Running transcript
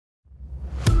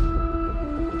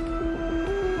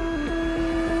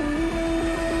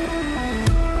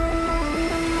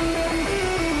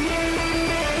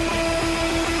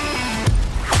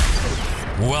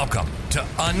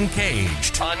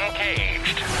Uncaged.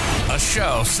 A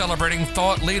show celebrating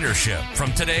thought leadership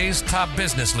from today's top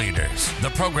business leaders. The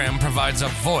program provides a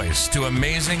voice to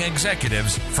amazing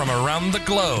executives from around the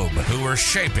globe who are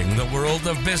shaping the world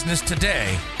of business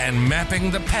today and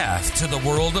mapping the path to the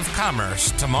world of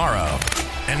commerce tomorrow.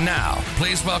 And now,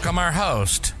 please welcome our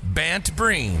host, Bant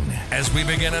Breen, as we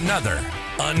begin another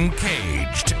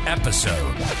Uncaged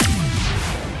episode.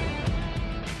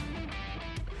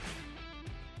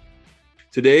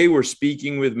 Today, we're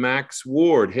speaking with Max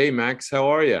Ward. Hey, Max, how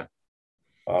are you?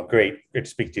 Great. Good to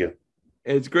speak to you.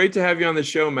 It's great to have you on the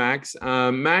show, Max.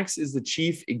 Max is the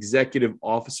Chief Executive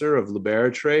Officer of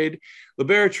Liberatrade.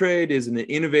 Liberatrade is an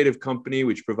innovative company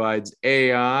which provides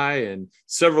AI and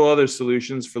several other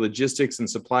solutions for logistics and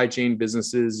supply chain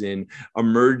businesses in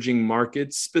emerging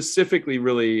markets, specifically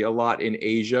really a lot in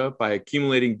Asia, by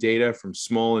accumulating data from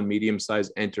small and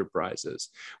medium-sized enterprises.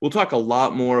 We'll talk a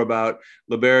lot more about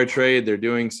Liberatrade. They're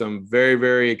doing some very,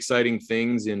 very exciting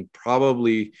things in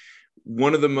probably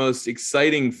one of the most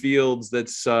exciting fields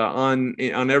that's on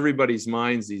everybody's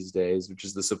minds these days, which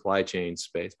is the supply chain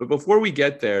space. But before we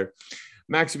get there,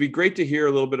 Max, it'd be great to hear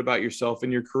a little bit about yourself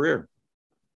and your career.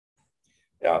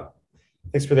 Yeah,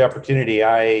 thanks for the opportunity.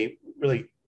 I really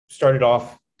started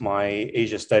off my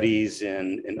Asia studies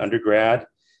in undergrad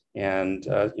and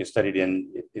studied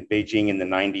in Beijing in the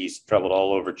 90s, traveled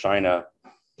all over China,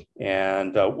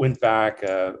 and went back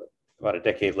about a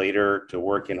decade later to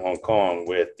work in Hong Kong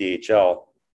with DHL.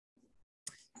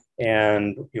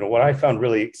 And what I found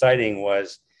really exciting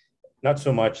was not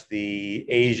so much the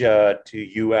Asia to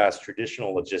US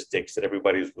traditional logistics that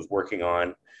everybody was working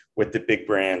on with the big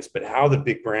brands, but how the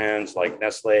big brands like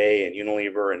Nestle and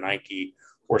Unilever and Nike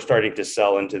were starting to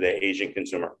sell into the Asian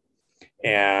consumer,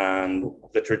 and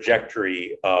the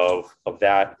trajectory of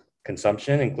that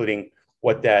consumption, including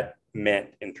what that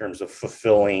meant in terms of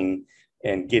fulfilling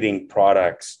and getting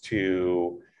products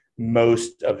to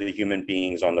most of the human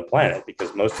beings on the planet,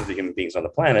 because most of the human beings on the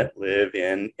planet live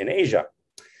in Asia.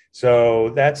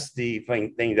 So that's the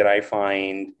thing that I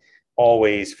find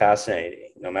always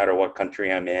fascinating, no matter what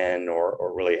country I'm in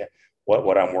or really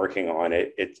what I'm working on.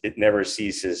 It never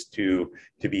ceases to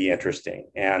be interesting.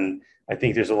 And I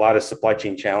think there's a lot of supply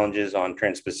chain challenges on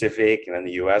Trans-Pacific and in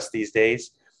the US these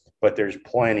days, but there's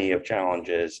plenty of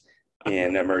challenges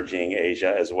in emerging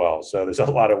Asia as well. So there's a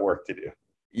lot of work to do.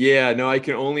 Yeah, no, I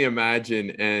can only imagine.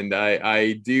 And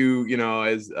I do,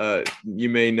 as you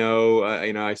may know,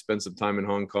 I spent some time in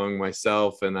Hong Kong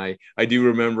myself, and I do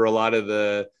remember a lot of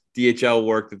the DHL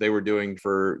work that they were doing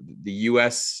for the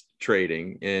US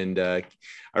trading. And I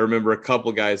remember a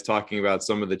couple guys talking about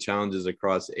some of the challenges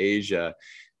across Asia.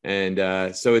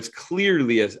 And so it's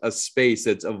clearly a space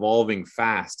that's evolving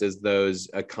fast as those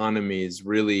economies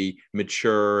really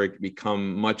mature,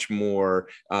 become much more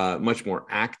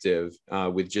active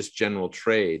with just general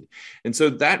trade. And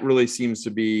so that really seems to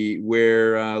be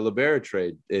where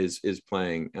Liberatrade is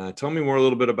playing. Tell me more a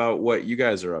little bit about what you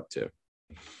guys are up to.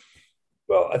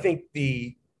 Well, I think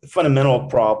the fundamental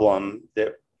problem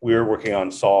that we're working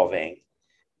on solving,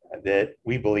 that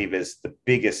we believe is the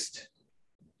biggest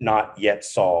not yet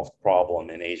solved problem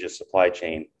in Asia's supply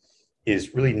chain,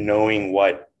 is really knowing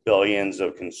what billions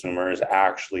of consumers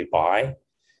actually buy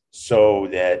so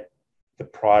that the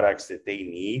products that they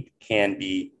need can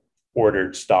be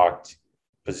ordered, stocked,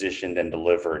 positioned, and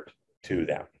delivered to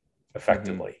them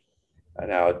effectively. Mm-hmm.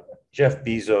 Now, Jeff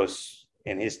Bezos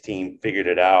and his team figured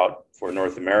it out for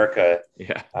North America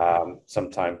some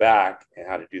time back, and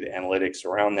how to do the analytics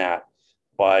around that.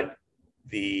 But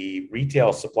the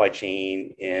retail supply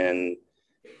chain in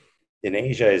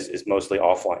Asia is mostly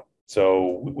offline.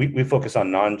 So we focus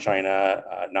on non-China,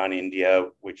 non-India,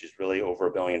 which is really over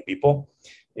 1 billion people.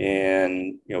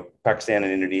 And Pakistan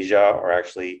and Indonesia are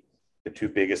actually the two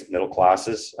biggest middle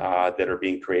classes that are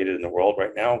being created in the world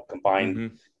right now,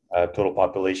 combined total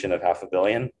population of 500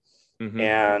 million. Mm-hmm.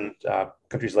 And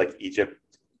countries like Egypt,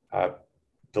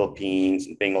 Philippines,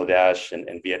 and Bangladesh,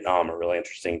 and Vietnam are really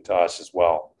interesting to us as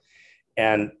well.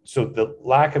 And so the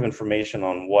lack of information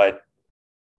on what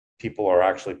people are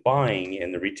actually buying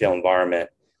in the retail environment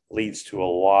leads to a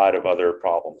lot of other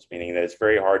problems, meaning that it's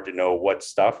very hard to know what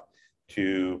stuff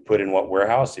to put in what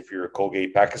warehouse, if you're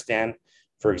Colgate Pakistan,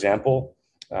 for example,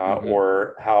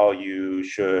 or how you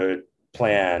should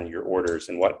plan your orders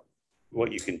and what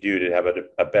you can do to have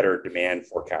a better demand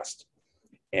forecast.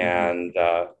 And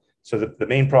so the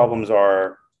main problems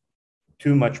are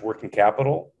too much working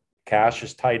capital. Cash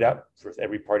is tied up for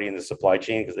every party in the supply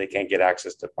chain because they can't get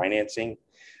access to financing,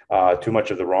 too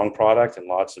much of the wrong product and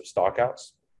lots of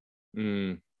stockouts.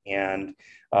 And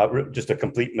just a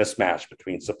complete mismatch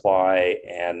between supply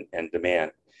and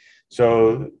demand.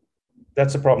 So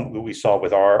that's the problem that we solve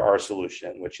with our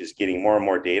solution, which is getting more and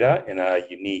more data in a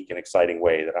unique and exciting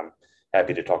way that I'm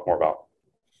happy to talk more about.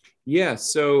 Yeah,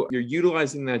 so you're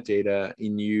utilizing that data,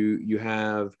 and you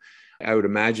have, I would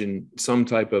imagine, some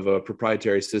type of a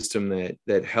proprietary system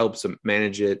that helps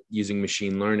manage it using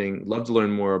machine learning. Love to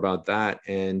learn more about that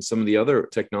and some of the other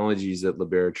technologies that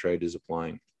Liberatrade is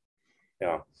applying.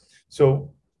 Yeah.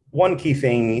 So one key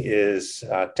thing is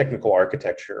technical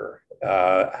architecture,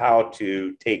 how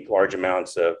to take large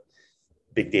amounts of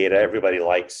big data. Everybody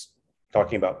likes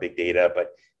talking about big data,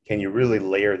 but can you really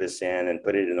layer this in and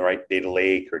put it in the right data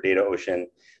lake or data ocean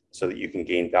so that you can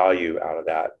gain value out of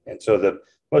that? And so the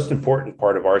most important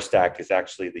part of our stack is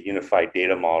actually the unified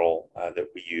data model that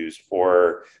we use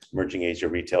for emerging Asia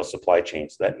retail supply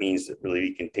chains. So that means that really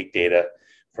you can take data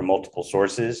from multiple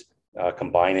sources,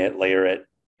 combine it, layer it,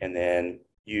 and then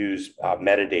use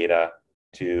metadata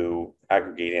to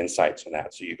aggregate insights on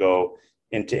that. So you go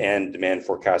end-to-end demand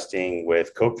forecasting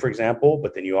with Coke, for example,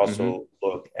 but then you also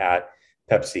look at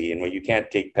Pepsi. And when you can't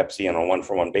take Pepsi on a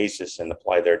one-for-one basis and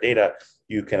apply their data,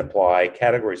 you can apply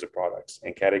categories of products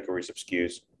and categories of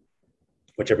SKUs,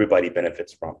 which everybody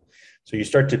benefits from. So you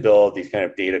start to build these kind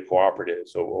of data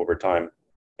cooperatives over time.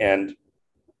 And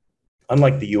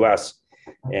unlike the US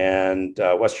and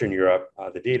Western Europe,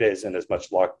 the data isn't as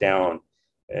much locked down,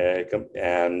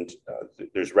 and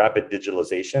there's rapid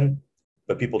digitalization,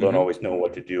 but people don't always know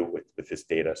what to do with this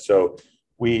data. So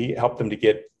we help them to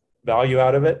get value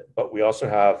out of it, but we also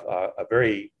have a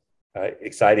very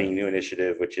exciting new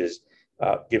initiative, which is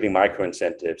giving micro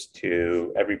incentives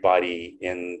to everybody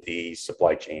in the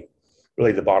supply chain,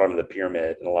 really the bottom of the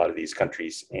pyramid in a lot of these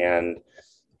countries. And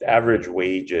the average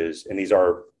wages, and these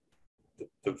are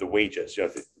the wages,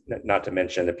 not to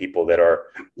mention the people that are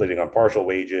living on partial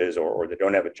wages or that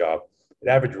don't have a job. The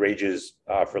average wages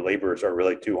for laborers are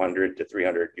really $200 to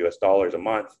 $300 a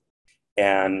month.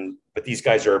 But these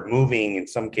guys are moving in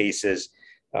some cases,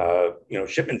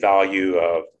 shipment value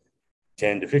of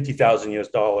 10 to 50,000 US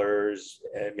dollars,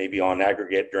 maybe on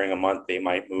aggregate during a month, they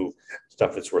might move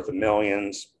stuff that's worth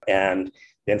millions. And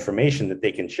the information that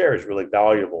they can share is really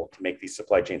valuable to make these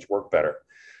supply chains work better.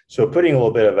 So putting a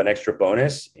little bit of an extra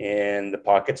bonus in the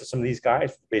pockets of some of these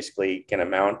guys basically can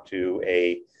amount to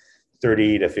a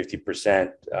 30 to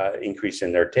 50% increase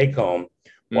in their take home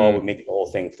while we make the whole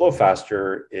thing flow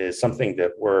faster is something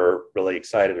that we're really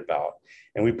excited about.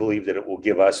 And we believe that it will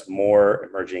give us more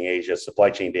emerging Asia supply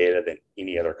chain data than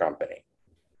any other company.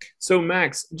 So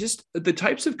Max, just the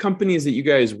types of companies that you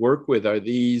guys work with, are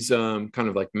these kind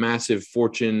of like massive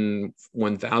Fortune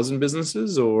 1000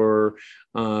 businesses, or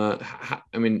are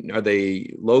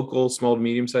they local, small to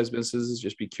medium-sized businesses?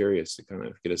 Just be curious to kind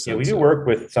of get a sense. Yeah, we do work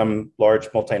with some large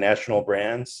multinational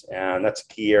brands, and that's a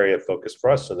key area of focus for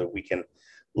us so that we can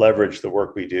leverage the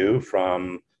work we do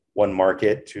from one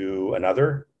market to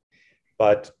another.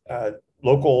 But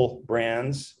local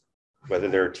brands, whether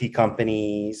they're tea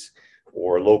companies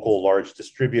or local large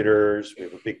distributors, we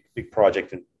have a big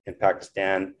project in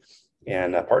Pakistan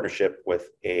and a partnership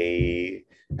with a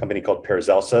company called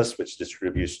Paracelsus, which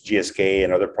distributes GSK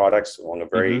and other products along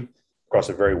across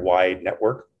a very wide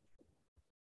network.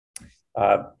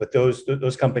 But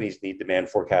those companies need demand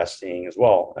forecasting as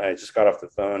well. I just got off the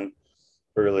phone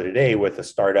earlier today with a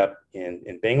startup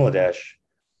in Bangladesh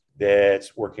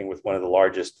that's working with one of the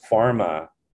largest pharma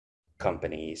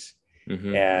companies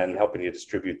and helping to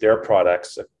distribute their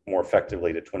products more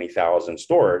effectively to 20,000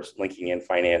 stores, linking in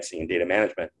financing and data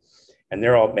management. And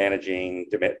they're all managing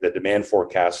the demand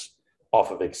forecasts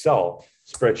off of Excel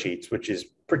spreadsheets, which is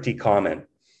pretty common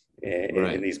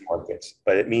in these markets.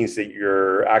 But it means that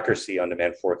your accuracy on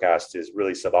demand forecast is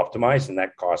really suboptimized, and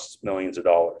that costs millions of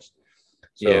dollars.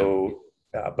 So,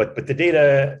 but the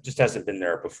data just hasn't been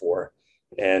there before.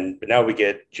 But now we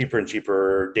get cheaper and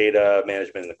cheaper data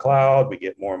management in the cloud. We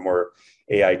get more and more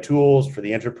AI tools for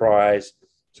the enterprise.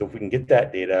 So if we can get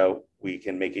that data, we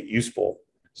can make it useful.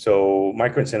 So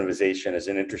micro-incentivization is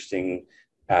an interesting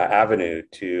avenue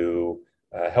to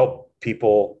help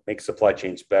people make supply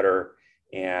chains better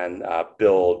and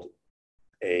build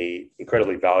a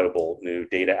incredibly valuable new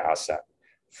data asset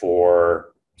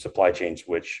for supply chains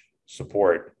which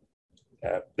support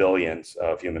billions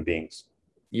of human beings.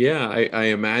 Yeah, I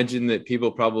imagine that people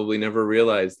probably never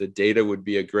realized that data would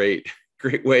be a great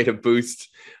way to boost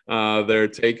their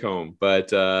take home,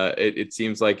 but it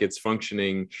seems like it's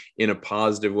functioning in a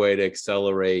positive way to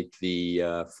accelerate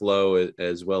the flow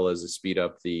as well as to speed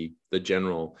up the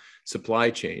general supply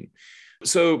chain.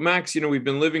 So Max, we've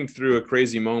been living through a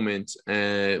crazy moment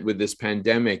with this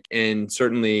pandemic, and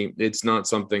certainly it's not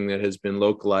something that has been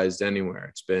localized anywhere.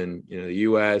 It's been, the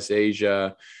US,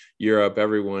 Asia, Europe,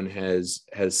 everyone has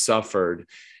suffered,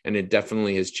 and it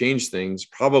definitely has changed things.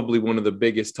 Probably one of the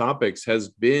biggest topics has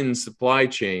been supply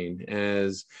chain.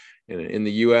 As in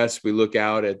the US, we look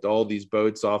out at all these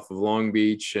boats off of Long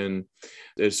Beach, and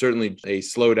there's certainly a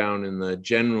slowdown in the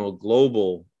general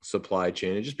global supply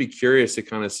chain. I'd just be curious to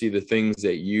kind of see the things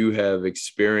that you have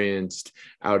experienced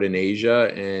out in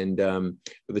Asia, and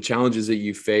the challenges that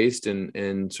you faced,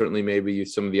 and certainly maybe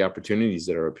some of the opportunities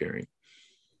that are appearing.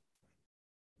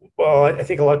 Well, I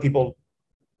think a lot of people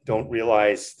don't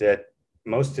realize that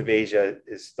most of Asia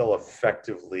is still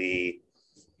effectively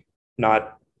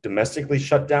not domestically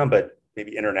shut down, but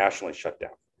maybe internationally shut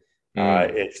down.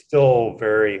 It's still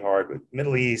very hard.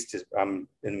 Middle East I'm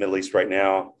in the Middle East right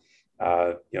now.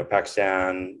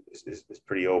 Pakistan is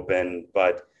pretty open,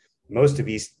 but most of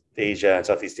East Asia and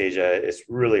Southeast Asia is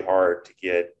really hard to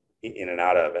get in and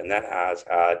out of, and that has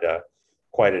had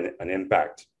quite an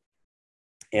impact.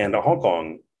 And Hong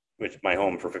Kong, which is my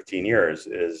home for 15 years,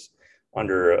 is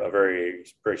under a very,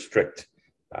 very strict,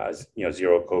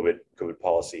 zero COVID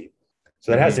policy.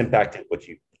 So that has impacted what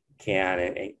you can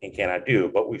and cannot do.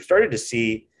 But we've started to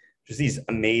see just these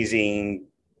amazing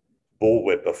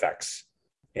bullwhip effects.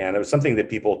 And it was something that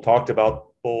people talked about,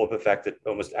 bullwhip effect,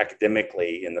 almost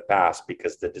academically in the past,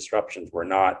 because the disruptions were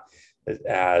not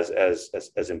as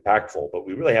impactful. But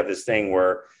we really have this thing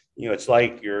where, it's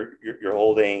like you're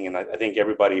holding, and I think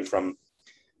everybody from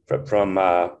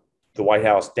the White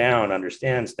House down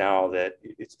understands now that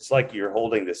it's like you're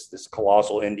holding this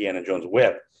colossal Indiana Jones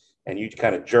whip, and you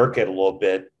kind of jerk it a little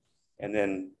bit, and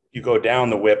then you go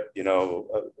down the whip,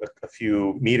 a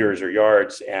few meters or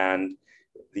yards, and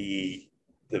the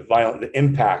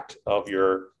impact of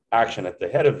your action at the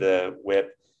head of the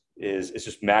whip is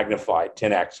just magnified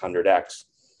 10x, 100x.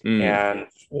 And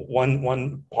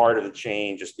one part of the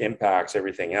chain just impacts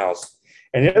everything else.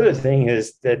 And the other thing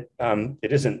is that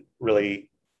it isn't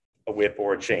really a whip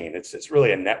or a chain. It's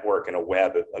really a network and a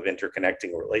web of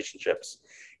interconnecting relationships.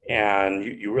 And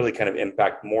you really kind of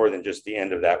impact more than just the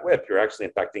end of that whip. You're actually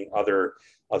impacting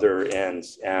other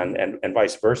ends and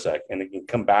vice versa. And it can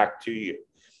come back to you.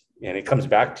 And it comes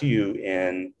back to you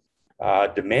in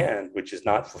demand, which is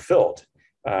not fulfilled.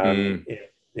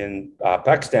 In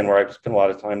Pakistan, where I've spent a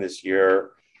lot of time this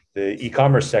year, the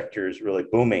e-commerce sector is really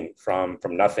booming from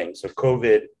nothing. So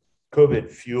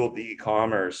COVID fueled the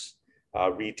e-commerce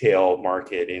retail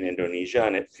market in Indonesia,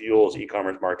 and it fuels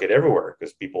e-commerce market everywhere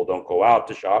because people don't go out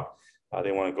to shop.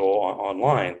 They want to go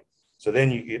online. So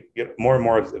then you get more and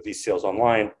more of these sales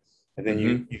online. And then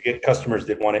you get customers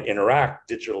that want to interact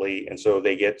digitally. And so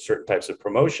they get certain types of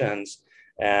promotions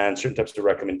and certain types of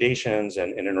recommendations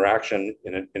and interaction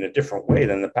in a different way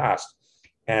than in the past.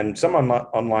 And some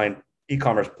online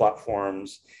e-commerce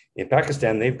platforms in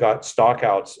Pakistan, they've got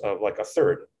stockouts of like a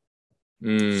third.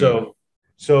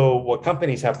 So what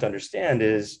companies have to understand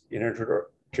is to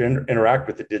interact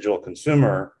with the digital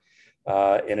consumer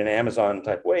in an Amazon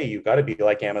type way, you've got to be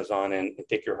like Amazon and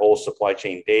take your whole supply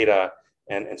chain data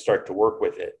and start to work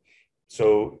with it.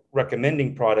 So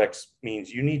recommending products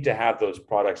means you need to have those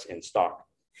products in stock.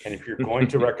 And if you're going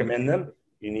to recommend them,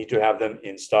 you need to have them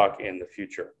in stock in the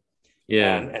future.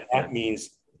 Yeah. And that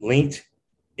means linked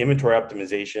inventory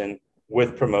optimization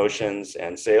with promotions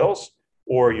and sales,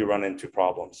 or you run into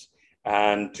problems.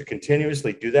 And to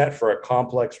continuously do that for a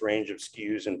complex range of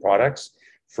SKUs and products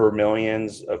for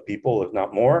millions of people, if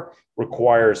not more,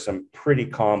 requires some pretty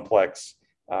complex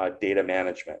data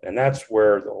management. And that's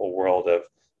where the whole world of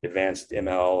advanced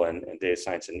ML and data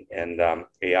science and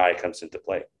AI comes into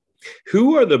play.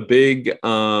 Who are the big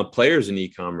players in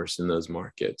e-commerce in those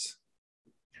markets?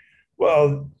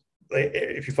 Well,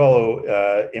 if you follow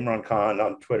Imran Khan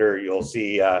on Twitter, you'll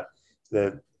see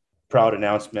the proud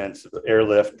announcements of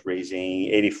Airlift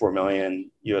raising $84 million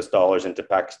into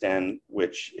Pakistan,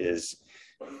 which is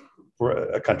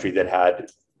a country that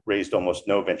had raised almost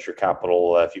no venture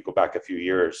capital if you go back a few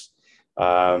years.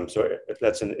 So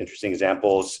that's an interesting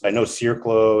example. I know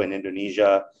Circlo in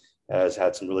Indonesia has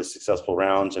had some really successful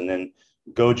rounds, and then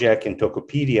Gojek and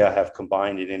Tokopedia have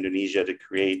combined in Indonesia to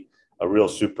create a real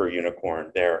super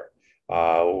unicorn there,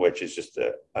 which is just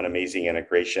an amazing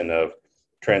integration of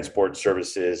transport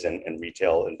services and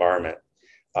retail environment.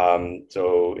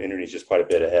 So Indonesia is quite a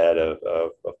bit ahead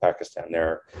of Pakistan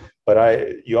there.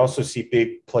 But you also see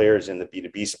big players in the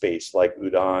B2B space like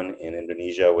Udaan in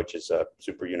Indonesia, which is a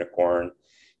super unicorn,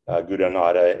 Gudang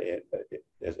Ada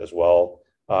as well.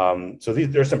 So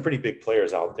there's some pretty big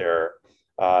players out there,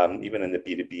 even in the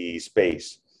B2B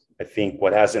space. I think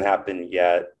what hasn't happened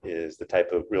yet is the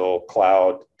type of real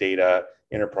cloud data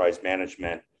enterprise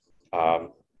management, the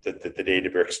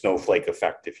Databricks snowflake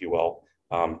effect, if you will,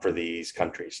 for these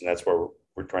countries. And that's where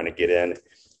we're we're trying to get in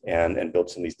and build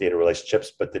some of these data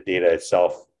relationships, but the data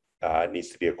itself needs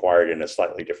to be acquired in a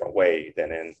slightly different way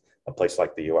than in a place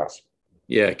like the US.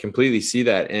 Yeah, I completely see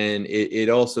that. And it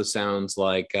also sounds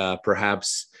like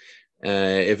perhaps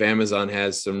if Amazon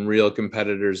has some real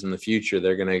competitors in the future,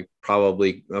 they're going to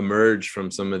probably emerge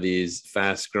from some of these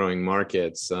fast growing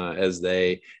markets as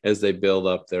they build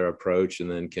up their approach,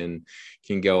 and then can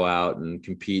go out and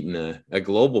compete in a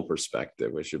global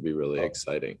perspective, which would be really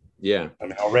exciting. Yeah. I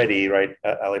mean, already, right?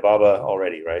 Alibaba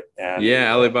already, right? And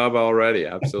yeah, Alibaba already.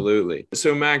 Absolutely.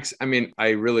 So Max, I mean, I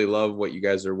really love what you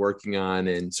guys are working on.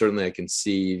 And certainly I can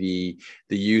see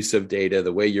the use of data,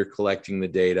 the way you're collecting the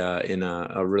data in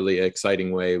a really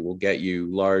exciting way will get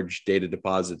you large data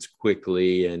deposits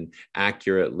quickly and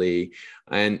accurately.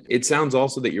 And it sounds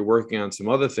also that you're working on some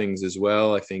other things as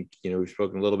well. I think, we've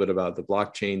spoken a little bit about the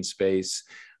blockchain space.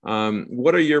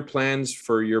 What are your plans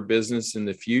for your business in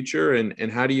the future,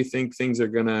 and how do you think things are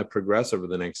going to progress over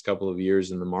the next couple of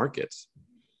years in the markets?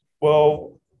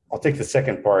 Well, I'll take the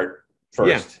second part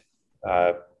first.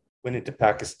 Yeah. Went into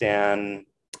Pakistan.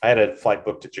 I had a flight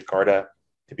booked to Jakarta,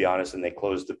 to be honest, and they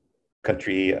closed the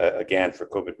country again for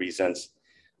COVID reasons,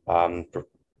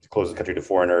 closed the country to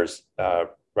foreigners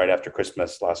right after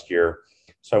Christmas last year.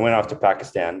 So I went off to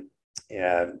Pakistan,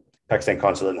 and Pakistan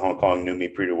consulate in Hong Kong knew me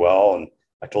pretty well, and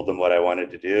I told them what I wanted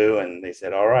to do, and they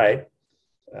said, all right,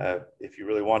 if you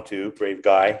really want to, brave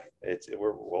guy,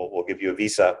 we'll give you a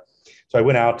visa. So I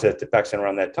went out to Pakistan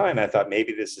around that time, and I thought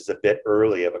maybe this is a bit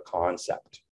early of a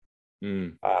concept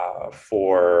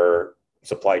for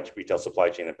retail supply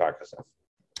chain in Pakistan.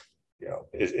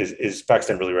 Is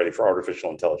Pakistan really ready for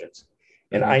artificial intelligence?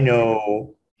 And I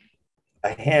know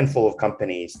a handful of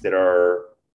companies that are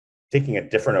taking a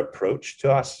different approach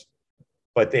to us,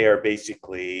 but they are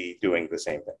basically doing the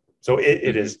same thing. So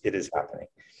it is happening,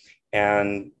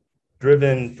 and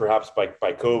driven perhaps by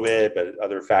COVID, but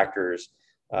other factors.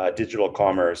 Digital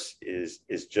commerce is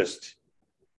just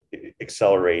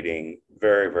accelerating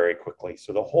very, very quickly.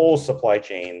 So the whole supply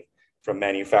chain, from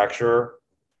manufacturer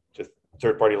to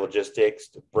third-party logistics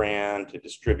to brand to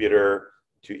distributor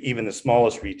to even the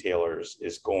smallest retailers,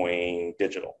 is going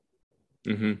digital,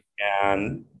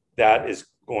 and that is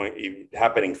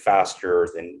happening faster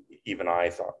than even I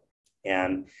thought.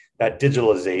 And that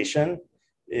digitalization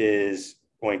is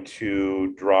going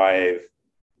to drive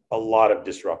a lot of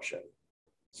disruption.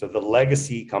 So the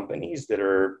legacy companies that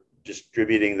are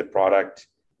distributing the product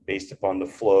based upon the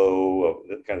flow of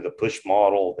the kind of the push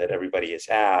model that everybody has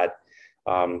had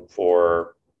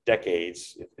for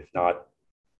decades, if not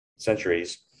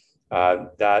centuries,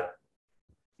 that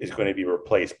is going to be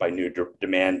replaced by new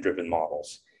demand-driven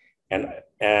models.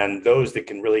 And those that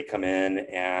can really come in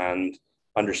and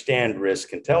understand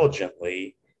risk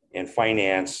intelligently and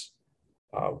finance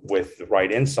with the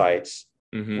right insights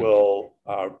will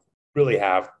really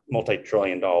have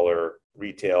multi-trillion-dollar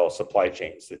retail supply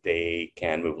chains that they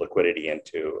can move liquidity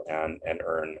into and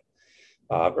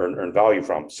earn value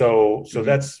from. So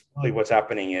that's really what's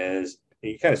happening. Is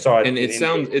you kind of saw it. And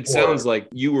it sounds like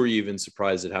you were even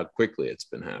surprised at how quickly it's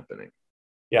been happening.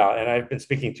 Yeah, and I've been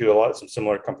speaking to some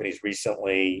similar companies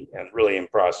recently, and really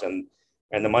impressed. And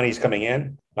the money's coming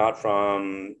in, not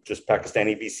from just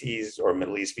Pakistani VCs or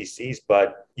Middle East VCs,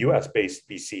 but US-based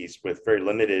VCs with very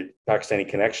limited Pakistani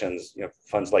connections.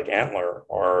 Funds like Antler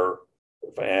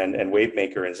and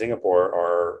Wavemaker in Singapore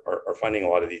are funding a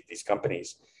lot of these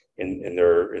companies in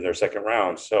their second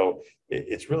round. So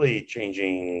it's really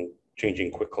changing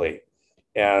quickly.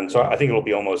 And so I think it'll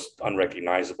be almost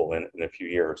unrecognizable in a few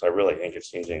years. I really think it's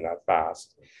changing that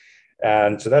fast.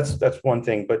 And so that's one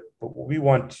thing. But what we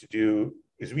want to do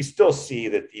is we still see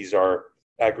that these are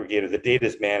aggregated. The data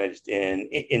is managed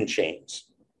in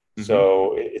chains.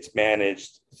 So it's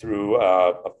managed through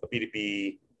a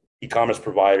B2B e-commerce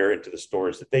provider into the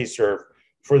stores that they serve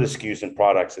for the SKUs and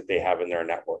products that they have in their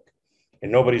network.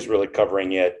 And nobody's really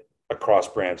covering it across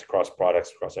brands, across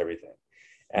products, across everything.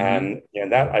 And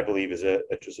that, I believe, is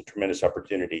just a tremendous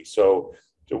opportunity. So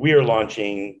we are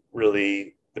launching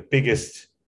really the biggest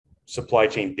supply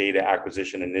chain data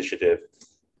acquisition initiative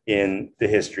in the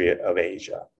history of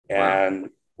Asia. And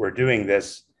we're doing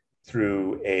this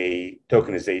through a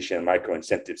tokenization micro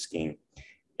incentive scheme.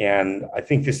 And I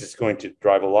think this is going to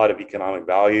drive a lot of economic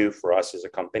value for us as a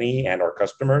company and our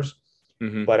customers.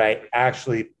 But I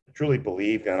actually truly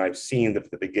believe, and I've seen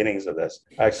the beginnings of this,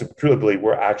 I actually truly believe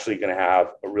we're actually going to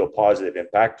have a real positive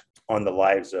impact on the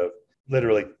lives of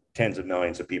literally tens of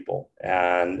millions of people.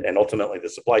 And ultimately the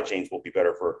supply chains will be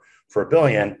better for a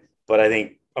billion, but I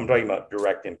think I'm talking about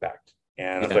direct impact.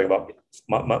 And I'm talking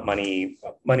about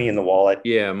money in the wallet.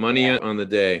 Yeah, money on the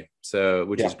day. So,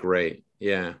 which is great.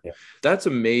 Yeah, that's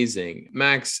amazing.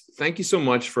 Max, thank you so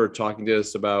much for talking to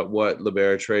us about what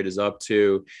Liberatrade is up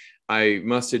to. I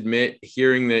must admit,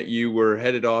 hearing that you were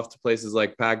headed off to places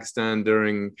like Pakistan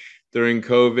during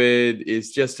COVID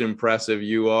is just impressive.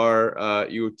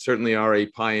 You certainly are a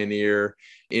pioneer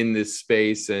in this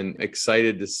space, and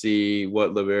excited to see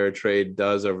what Liberatrade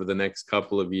does over the next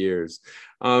couple of years.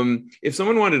 If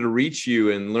someone wanted to reach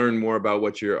you and learn more about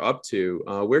what you're up to,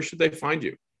 where should they find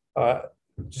you?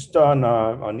 Just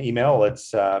on email,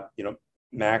 it's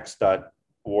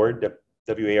max.ward,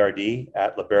 WARD,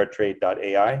 at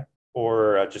liberatrade.ai,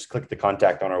 or just click the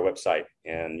contact on our website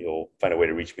and you'll find a way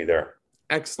to reach me there.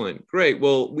 Excellent. Great.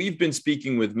 Well, we've been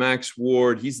speaking with Max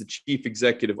Ward. He's the Chief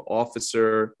Executive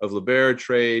Officer of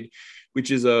Liberatrade, which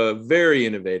is a very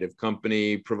innovative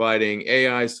company providing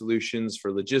AI solutions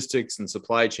for logistics and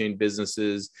supply chain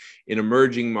businesses in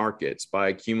emerging markets by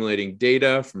accumulating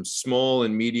data from small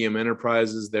and medium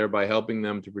enterprises, thereby helping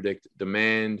them to predict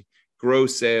demand, grow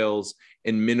sales,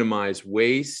 and minimize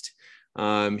waste.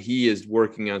 He is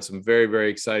working on some very, very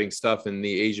exciting stuff in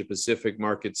the Asia Pacific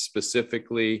market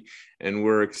specifically, and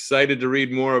we're excited to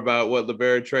read more about what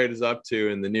Liberatrade is up to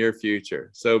in the near future.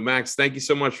 So, Max, thank you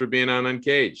so much for being on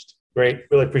Uncaged. Great.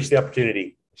 Really appreciate the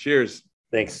opportunity. Cheers.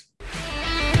 Thanks.